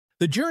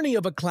The journey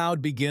of a cloud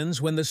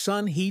begins when the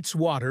sun heats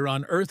water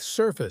on Earth's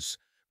surface,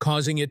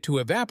 causing it to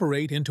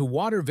evaporate into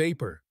water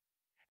vapor.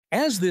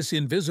 As this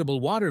invisible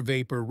water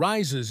vapor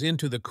rises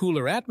into the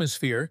cooler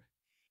atmosphere,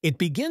 it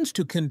begins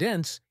to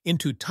condense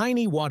into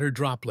tiny water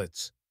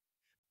droplets.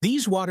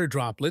 These water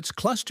droplets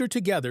cluster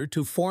together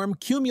to form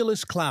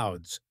cumulus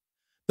clouds,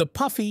 the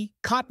puffy,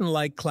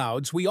 cotton-like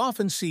clouds we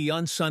often see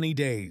on sunny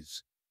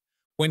days.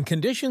 When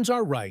conditions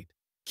are right,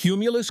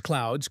 cumulus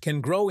clouds can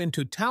grow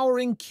into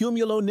towering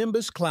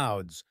cumulonimbus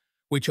clouds,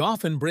 which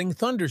often bring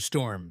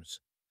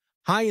thunderstorms.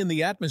 High in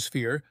the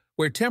atmosphere,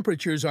 where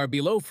temperatures are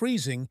below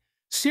freezing,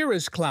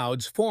 cirrus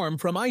clouds form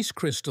from ice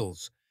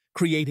crystals,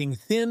 creating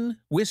thin,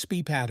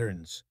 wispy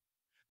patterns.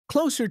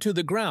 Closer to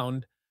the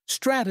ground,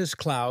 stratus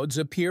clouds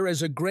appear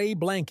as a gray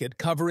blanket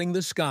covering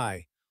the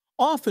sky,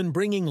 often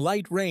bringing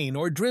light rain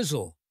or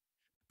drizzle.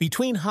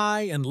 Between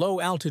high and low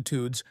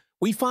altitudes,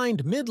 we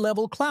find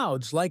mid-level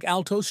clouds like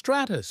alto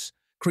stratus,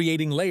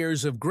 creating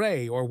layers of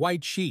gray or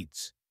white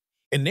sheets.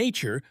 In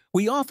nature,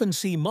 we often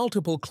see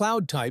multiple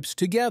cloud types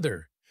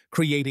together,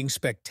 creating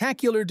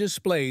spectacular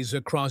displays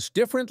across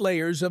different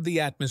layers of the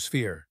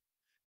atmosphere.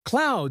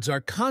 Clouds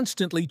are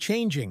constantly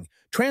changing,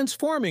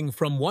 transforming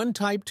from one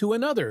type to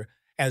another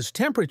as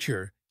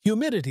temperature,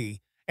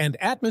 humidity, and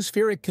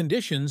atmospheric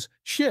conditions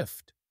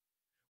shift.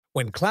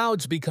 When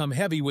clouds become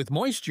heavy with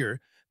moisture,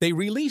 they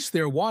release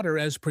their water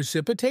as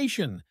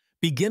precipitation,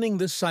 beginning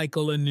the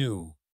cycle anew.